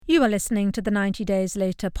You are listening to the 90 Days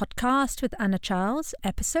Later podcast with Anna Charles,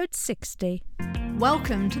 episode 60.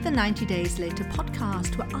 Welcome to the 90 Days Later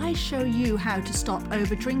podcast, where I show you how to stop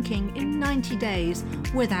over drinking in 90 days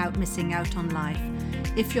without missing out on life.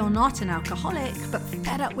 If you're not an alcoholic, but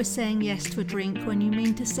fed up with saying yes to a drink when you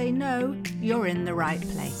mean to say no, you're in the right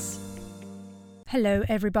place. Hello,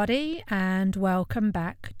 everybody, and welcome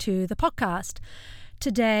back to the podcast.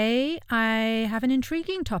 Today, I have an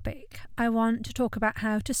intriguing topic. I want to talk about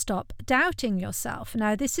how to stop doubting yourself.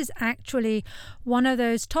 Now, this is actually one of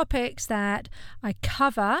those topics that I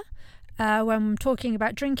cover when I'm talking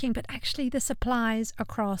about drinking, but actually this applies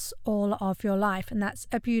across all of your life, and that's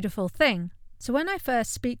a beautiful thing. So when I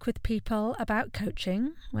first speak with people about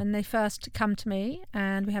coaching, when they first come to me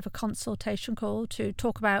and we have a consultation call to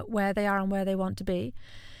talk about where they are and where they want to be,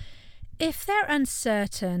 if they're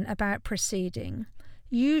uncertain about proceeding,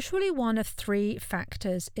 usually one of three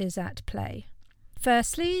factors is at play.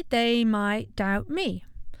 Firstly, they might doubt me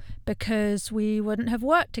because we wouldn't have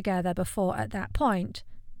worked together before at that point.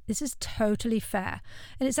 This is totally fair.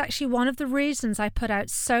 And it's actually one of the reasons I put out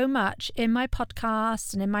so much in my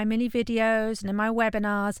podcasts and in my mini videos and in my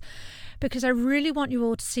webinars, because I really want you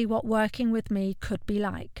all to see what working with me could be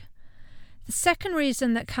like. The second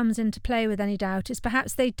reason that comes into play with any doubt is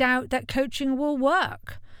perhaps they doubt that coaching will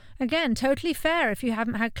work. Again, totally fair if you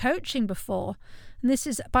haven't had coaching before. And this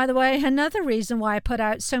is, by the way, another reason why I put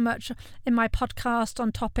out so much in my podcast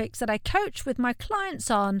on topics that I coach with my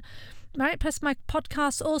clients on, right? Plus my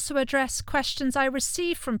podcasts also address questions I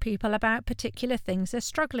receive from people about particular things they're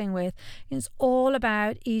struggling with. It's all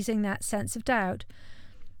about easing that sense of doubt.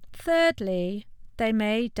 Thirdly, they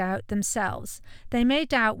may doubt themselves. They may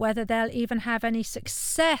doubt whether they'll even have any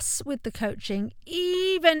success with the coaching,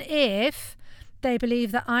 even if they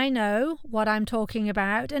believe that I know what I'm talking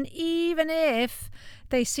about, and even if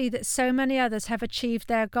they see that so many others have achieved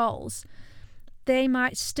their goals, they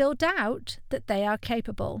might still doubt that they are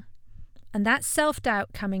capable. And that's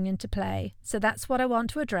self-doubt coming into play. So that's what I want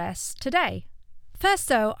to address today. First,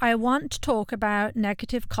 though, I want to talk about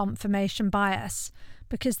negative confirmation bias,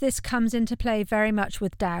 because this comes into play very much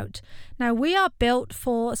with doubt. Now, we are built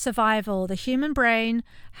for survival. The human brain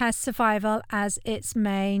has survival as its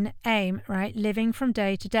main aim, right? Living from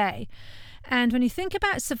day to day. And when you think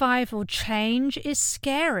about survival, change is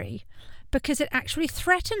scary because it actually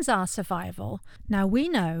threatens our survival. Now, we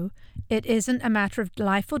know it isn't a matter of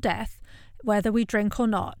life or death, whether we drink or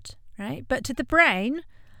not, right? But to the brain,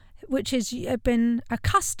 which has been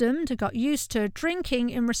accustomed, got used to drinking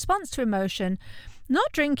in response to emotion,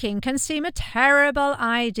 not drinking can seem a terrible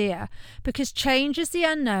idea because change is the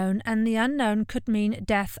unknown, and the unknown could mean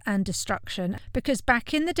death and destruction. Because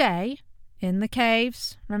back in the day, in the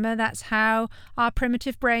caves, remember that's how our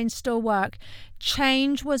primitive brains still work,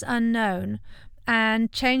 change was unknown. And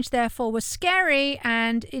change, therefore, was scary.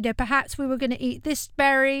 And, perhaps we were going to eat this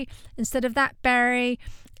berry instead of that berry.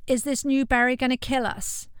 Is this new berry going to kill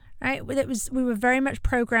us? Right? We were very much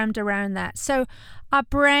programmed around that. So our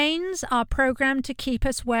brains are programmed to keep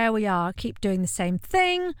us where we are, keep doing the same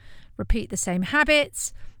thing, repeat the same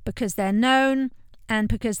habits because they're known and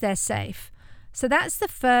because they're safe. So that's the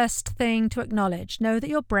first thing to acknowledge. Know that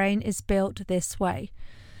your brain is built this way.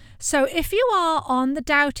 So if you are on the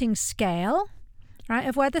doubting scale, right,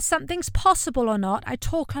 of whether something's possible or not, I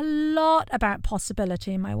talk a lot about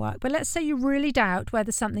possibility in my work, but let's say you really doubt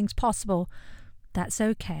whether something's possible. That's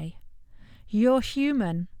okay. You're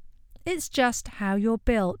human. It's just how you're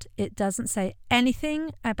built. It doesn't say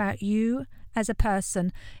anything about you as a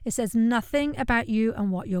person. It says nothing about you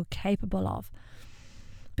and what you're capable of.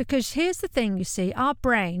 Because here's the thing, you see, our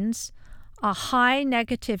brains are high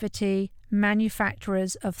negativity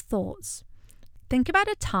manufacturers of thoughts. Think about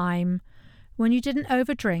a time when you didn't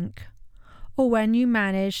overdrink or when you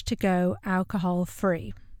managed to go alcohol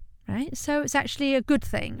free. Right? So it's actually a good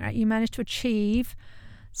thing, right? You managed to achieve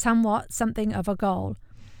something of a goal.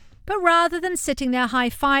 But rather than sitting there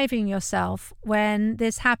high-fiving yourself when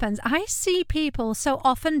this happens, I see people so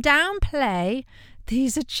often downplay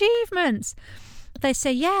these achievements. They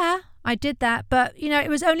say, yeah, I did that, but, it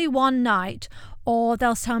was only one night. Or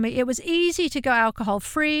they'll tell me it was easy to go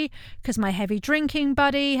alcohol-free because my heavy drinking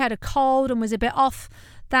buddy had a cold and was a bit off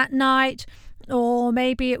that night. Or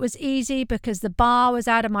maybe it was easy because the bar was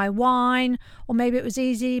out of my wine. Or maybe it was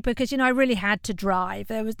easy because, I really had to drive.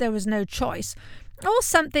 There was no choice. Or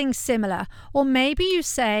something similar. Or maybe you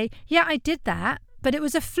say, yeah, I did that, but it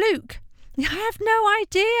was a fluke. I have no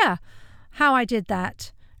idea how I did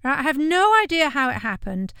that. I have no idea how it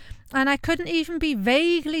happened. And I couldn't even be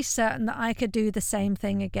vaguely certain that I could do the same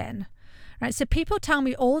thing again. Right? So people tell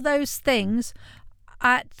me all those things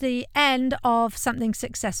at the end of something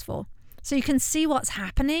successful. So you can see what's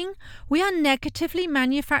happening. We are negatively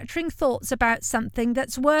manufacturing thoughts about something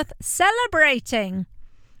that's worth celebrating.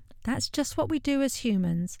 That's just what we do as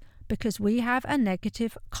humans, because we have a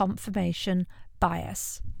negative confirmation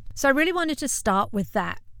bias. So I really wanted to start with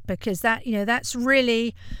that, because that's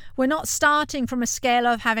really, we're not starting from a scale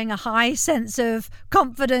of having a high sense of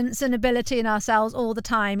confidence and ability in ourselves all the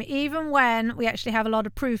time, even when we actually have a lot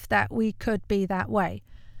of proof that we could be that way.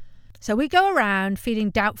 So we go around feeling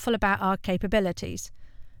doubtful about our capabilities.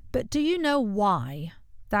 But do you know why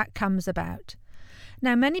that comes about?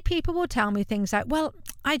 Now, many people will tell me things like, well,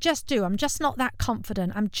 I just do. I'm just not that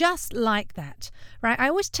confident. I'm just like that, right? I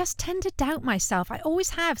always just tend to doubt myself. I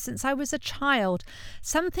always have since I was a child.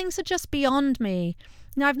 Some things are just beyond me.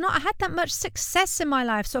 Now, I've not had that much success in my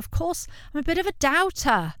life, so of course I'm a bit of a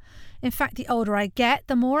doubter. In fact, the older I get,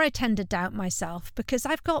 the more I tend to doubt myself, because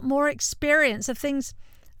I've got more experience of things,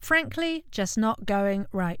 frankly, just not going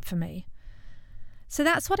right for me. So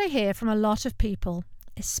that's what I hear from a lot of people,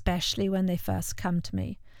 especially when they first come to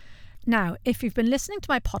me. Now, if you've been listening to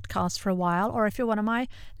my podcast for a while, or if you're one of my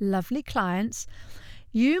lovely clients,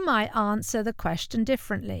 you might answer the question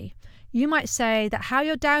differently. You might say that how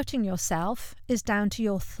you're doubting yourself is down to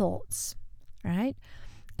your thoughts, right?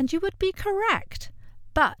 And you would be correct.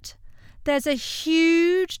 But there's a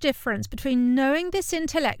huge difference between knowing this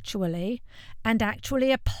intellectually and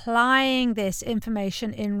actually applying this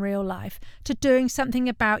information in real life to doing something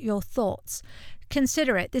about your thoughts.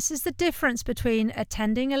 Consider it. This is the difference between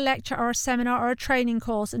attending a lecture or a seminar or a training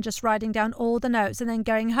course and just writing down all the notes and then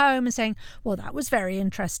going home and saying, well, that was very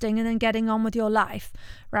interesting, and then getting on with your life,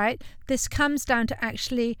 right? This comes down to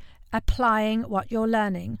actually applying what you're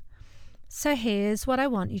learning. So here's what I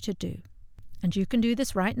want you to do. And you can do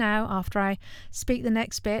this right now after I speak the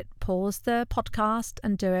next bit. Pause the podcast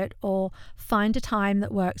and do it, or find a time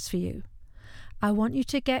that works for you. I want you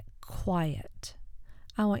to get quiet.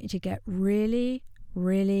 I want you to get really,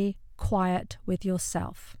 really quiet with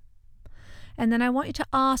yourself. And then I want you to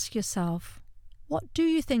ask yourself, what do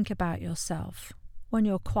you think about yourself when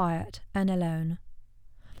you're quiet and alone?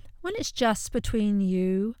 When it's just between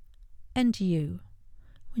you and you.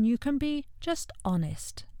 When you can be just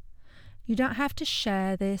honest. You don't have to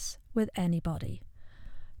share this with anybody.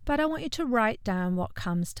 But I want you to write down what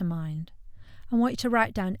comes to mind. I want you to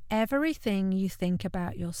write down everything you think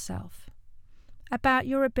about yourself. About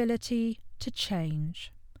your ability to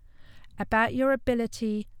change. About your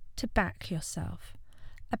ability to back yourself.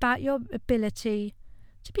 About your ability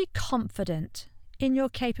to be confident in your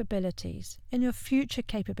capabilities, in your future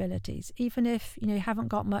capabilities, even if you haven't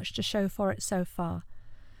got much to show for it so far.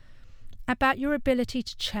 About your ability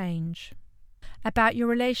to change, about your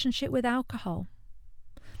relationship with alcohol,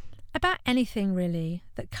 about anything really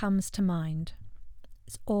that comes to mind.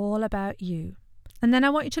 It's all about you. And then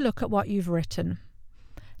I want you to look at what you've written.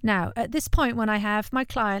 Now, at this point, when I have my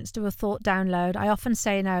clients do a thought download, I often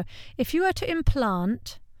say, now, if you were to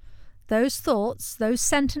implant those thoughts, those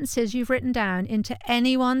sentences you've written down into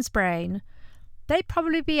anyone's brain, they'd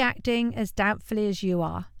probably be acting as doubtfully as you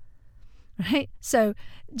are. Right? So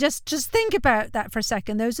just think about that for a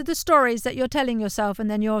second. Those are the stories that you're telling yourself, and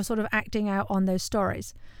then you're sort of acting out on those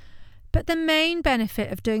stories. But the main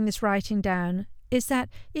benefit of doing this writing down is that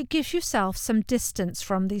it gives yourself some distance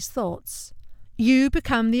from these thoughts. You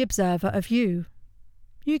become the observer of you.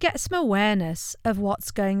 You get some awareness of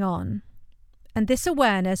what's going on. And this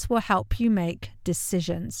awareness will help you make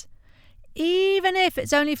decisions. Even if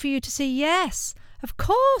it's only for you to see, yes, of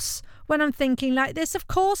course, when I'm thinking like this, of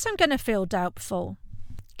course I'm going to feel doubtful.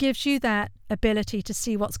 Gives you that ability to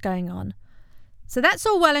see what's going on. So that's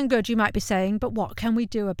all well and good, you might be saying, but what can we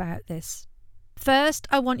do about this? First,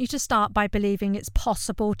 I want you to start by believing it's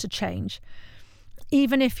possible to change.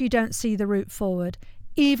 Even if you don't see the route forward,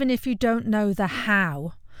 even if you don't know the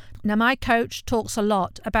how. Now, my coach talks a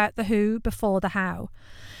lot about the who before the how.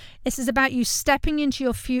 This is about you stepping into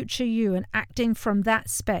your future you and acting from that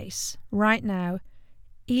space right now.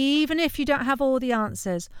 Even if you don't have all the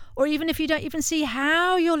answers, or even if you don't even see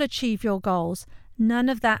how you'll achieve your goals, none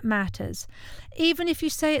of that matters. Even if you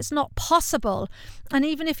say it's not possible, and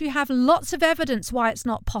even if you have lots of evidence why it's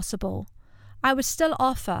not possible, I would still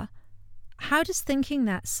offer, how does thinking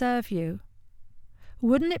that serve you?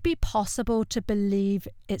 Wouldn't it be possible to believe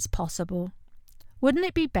it's possible? Wouldn't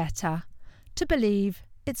it be better to believe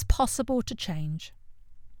it's possible to change?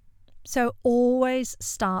 So always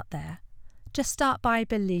start there. Just start by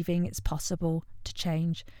believing it's possible to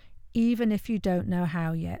change, even if you don't know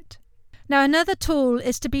how yet. Now, another tool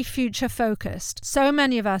is to be future focused. So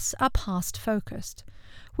many of us are past focused.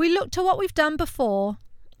 We look to what we've done before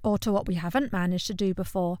or to what we haven't managed to do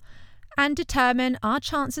before, and determine our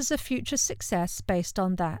chances of future success based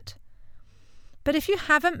on that. But if you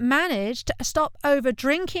haven't managed to stop over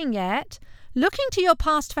drinking yet, looking to your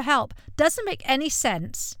past for help doesn't make any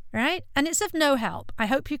sense, right? And it's of no help. I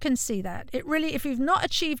hope you can see that. It really, if you've not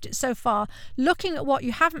achieved it so far, looking at what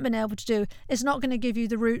you haven't been able to do is not going to give you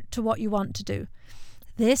the route to what you want to do.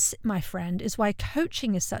 This, my friend, is why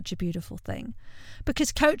coaching is such a beautiful thing.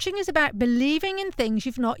 Because coaching is about believing in things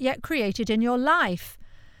you've not yet created in your life.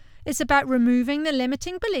 It's about removing the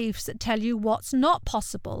limiting beliefs that tell you what's not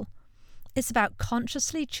possible. It's about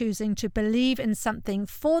consciously choosing to believe in something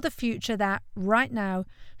for the future that, right now,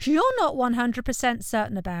 you're not 100%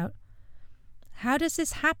 certain about. How does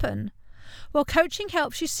this happen? Well, coaching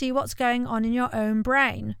helps you see what's going on in your own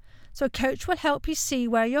brain. So a coach will help you see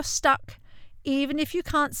where you're stuck, even if you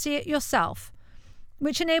can't see it yourself,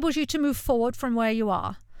 which enables you to move forward from where you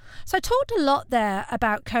are. So I talked a lot there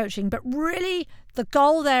about coaching, but really the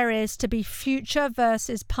goal there is to be future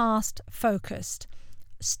versus past focused.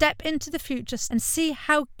 Step into the future and see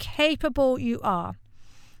how capable you are.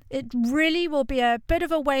 It really will be a bit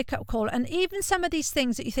of a wake-up call. And even some of these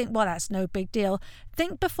things that you think, well, that's no big deal.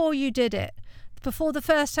 Think before you did it. Before the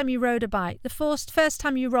first time you rode a bike, the first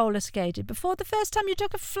time you roller skated, before the first time you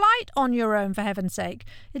took a flight on your own, for heaven's sake.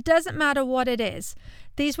 It doesn't matter what it is.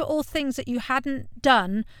 These were all things that you hadn't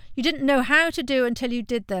done. You didn't know how to do until you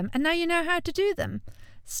did them. And now you know how to do them.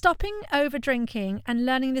 Stopping over drinking and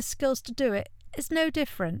learning the skills to do it is no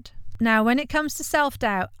different. Now, when it comes to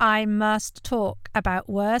self-doubt, I must talk about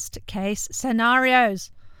worst case scenarios.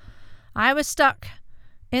 I was stuck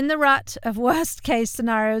in the rut of worst case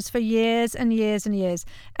scenarios for years and years and years.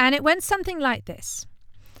 And it went something like this.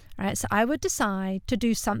 All right, so I would decide to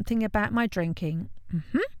do something about my drinking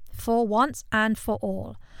for once and for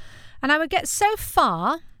all. And I would get so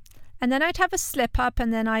far, and then I'd have a slip up,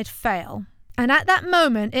 and then I'd fail. And at that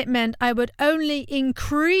moment, it meant I would only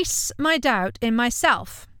increase my doubt in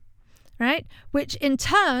myself, right? Which in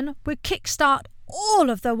turn would kickstart all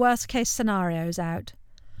of the worst case scenarios out.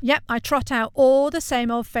 Yep, I trot out all the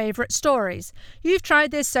same old favourite stories. You've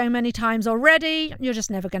tried this so many times already, you're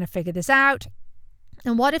just never going to figure this out.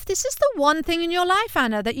 And what if this is the one thing in your life,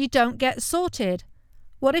 Anna, that you don't get sorted?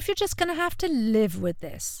 What if you're just going to have to live with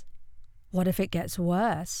this? What if it gets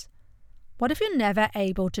worse? What if you're never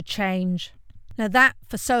able to change? Now that,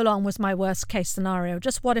 for so long, was my worst case scenario.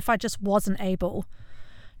 Just what if I just wasn't able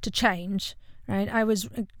to change, right? I was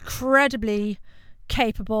incredibly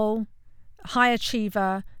capable, high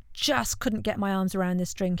achiever, just couldn't get my arms around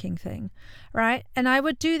this drinking thing, right? And I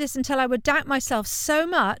would do this until I would doubt myself so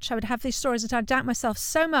much. I would have these stories until I doubt myself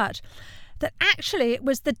so much that actually it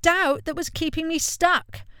was the doubt that was keeping me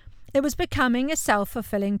stuck. It was becoming a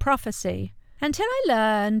self-fulfilling prophecy. Until I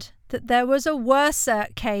learned that there was a worser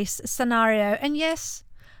case scenario. And yes,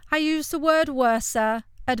 I use the word worser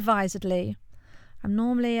advisedly. I'm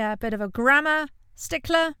normally a bit of a grammar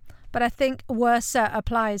stickler, but I think worser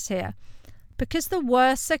applies here. Because the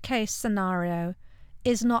worser case scenario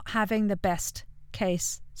is not having the best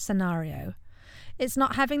case scenario. It's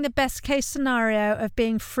not having the best case scenario of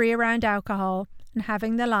being free around alcohol and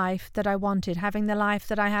having the life that I wanted, having the life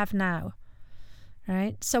that I have now.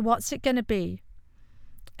 Right? So what's it going to be?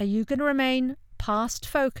 Are you going to remain past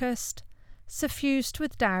focused, suffused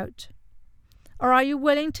with doubt? Or are you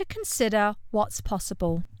willing to consider what's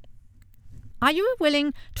possible? Are you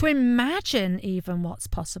willing to imagine even what's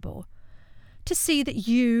possible? To see that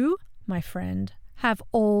you, my friend, have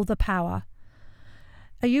all the power?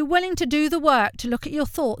 Are you willing to do the work to look at your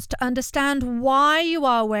thoughts, to understand why you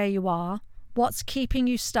are where you are, what's keeping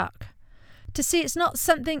you stuck? To see it's not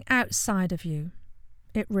something outside of you.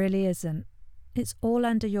 It really isn't. It's all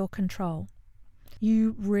under your control.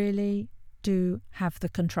 You really do have the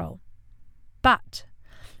control. But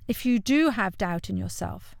if you do have doubt in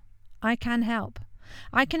yourself, I can help.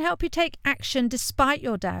 I can help you take action despite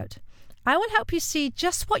your doubt. I will help you see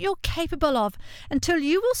just what you're capable of until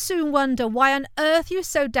you will soon wonder why on earth you're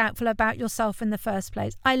so doubtful about yourself in the first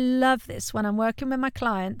place. I love this when I'm working with my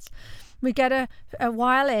clients. We get a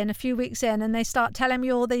while in, a few weeks in, and they start telling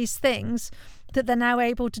me all these things that they're now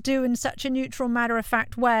able to do in such a neutral,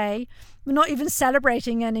 matter-of-fact way. We're not even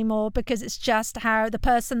celebrating anymore because it's just how the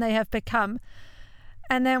person they have become.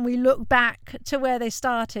 And then we look back to where they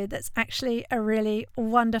started. That's actually a really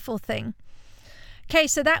wonderful thing. Okay,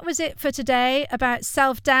 so that was it for today about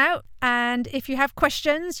self-doubt. And if you have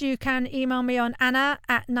questions, you can email me on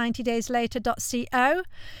anna@90dayslater.co.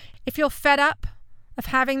 If you're fed up of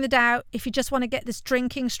having the doubt, if you just want to get this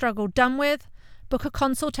drinking struggle done with, book a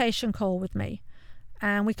consultation call with me.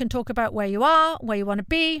 And we can talk about where you are, where you want to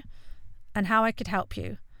be, and how I could help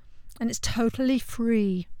you. and it's totally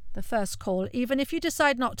free. The first call. Even if you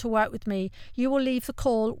decide not to work with me, you will leave the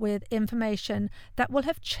call with information that will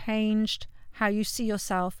have changed how you see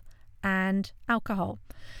yourself and alcohol.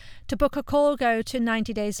 To book a call, go to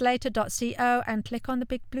 90dayslater.co and click on the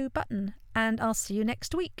big blue button, and I'll see you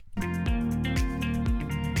next week.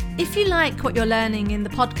 If you like what you're learning in the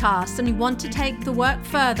podcast and you want to take the work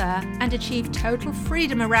further and achieve total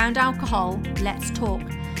freedom around alcohol, let's talk.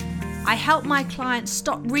 I help my clients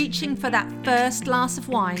stop reaching for that first glass of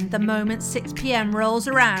wine the moment 6 p.m. rolls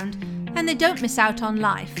around and they don't miss out on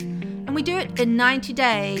life. And we do it in 90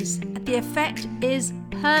 days. The effect is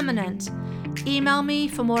permanent. Email me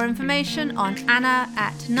for more information on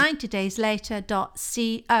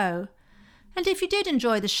anna@90dayslater.co. And if you did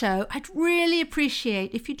enjoy the show, I'd really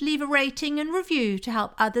appreciate if you'd leave a rating and review to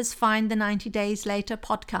help others find the 90 Days Later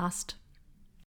podcast.